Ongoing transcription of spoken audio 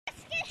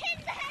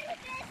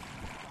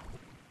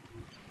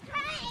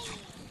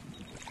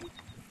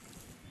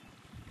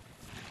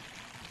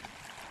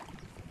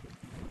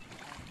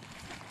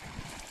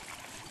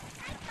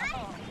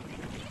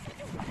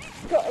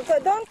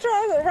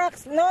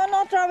rocks. No,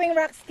 no throwing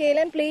rocks,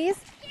 Kaylin, please.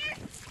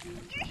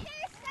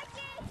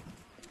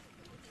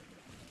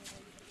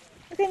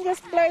 You can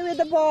just play with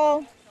the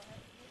ball.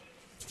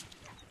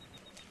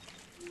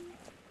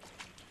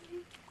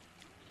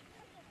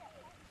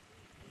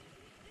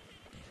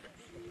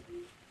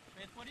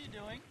 Faith, what are you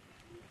doing?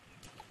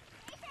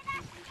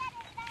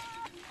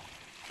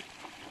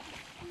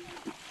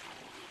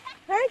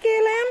 Hi,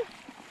 Kaylin.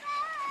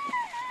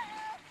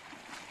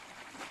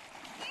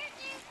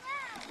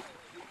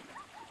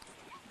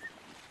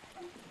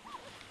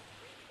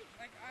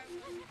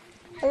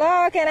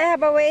 Hello, can I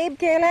have a wave,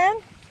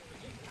 Kaylin?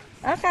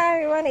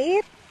 Okay, you want to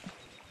eat?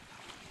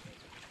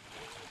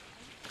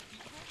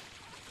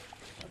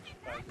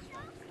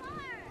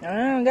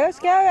 There's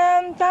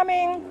Kaylin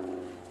coming.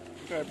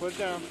 Okay, put it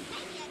down.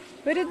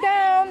 Put it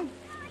down.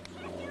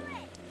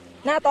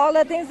 Not all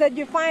the things that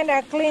you find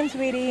are clean,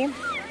 sweetie.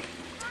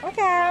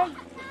 Okay.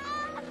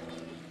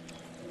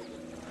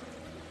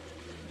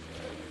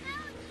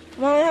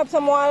 Want to have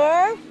some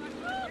water?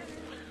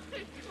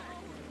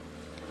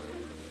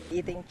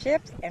 Eating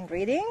chips and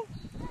reading.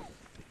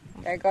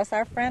 There goes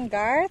our friend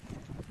Garth.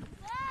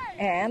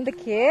 And the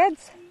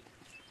kids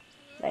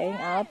laying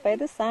out by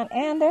the sun.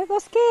 And there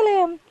goes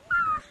Kaylin.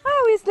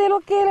 Oh, his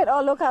little Kaylin.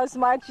 Oh, look how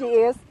smart she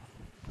is.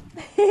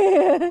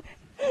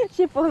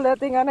 She put that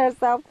thing on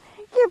herself.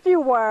 Keep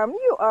you warm.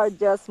 You are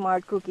just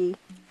smart, Cookie.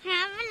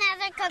 Have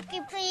another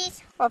cookie,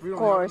 please. Of We don't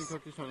course. have any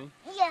cookies, honey.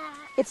 Yeah.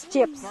 It's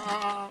chips.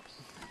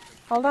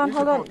 Hold on, These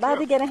hold are on. called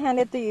Daddy chips. gonna hand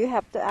it to you. You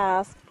have to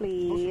ask, Those are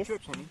please.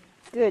 chips, honey.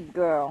 Good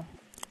girl.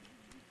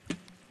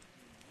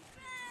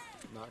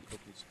 Not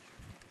cookies.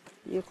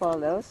 You call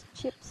those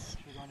chips?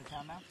 We're going to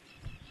town now?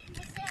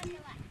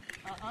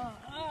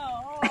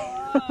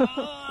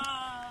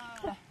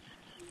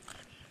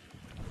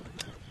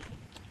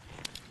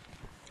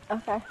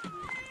 Okay.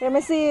 Let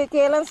me see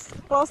Kaylin's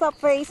close-up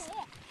face.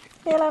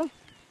 Kaylin.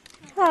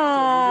 Is your hair still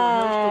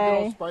Hi.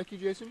 all spiky,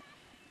 Jason?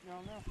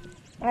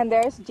 And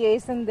there's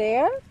Jason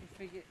there,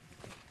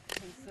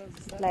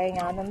 laying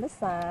out in the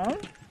sun.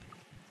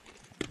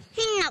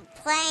 He's not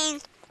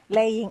playing.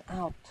 Laying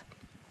out.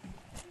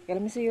 Okay,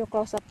 let me see your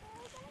close-up.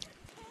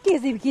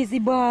 Kissy,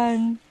 kissy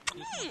bun.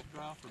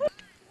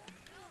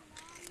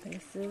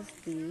 This is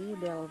the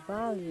Del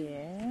Valle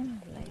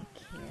lake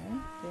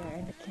here. We are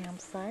in the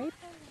campsite.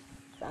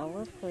 It's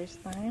our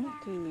first time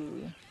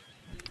to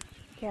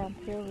camp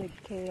here with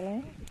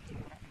Kaylin.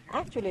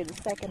 Actually, the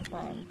second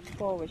time.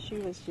 Before when she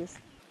was just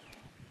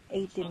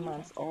 18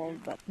 months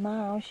old, but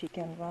now she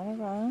can run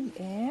around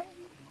and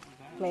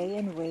play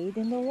and wade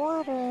in the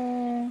water.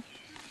 And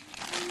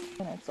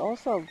it's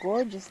also a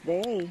gorgeous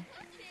day.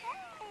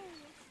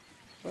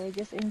 We're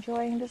just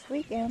enjoying this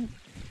weekend.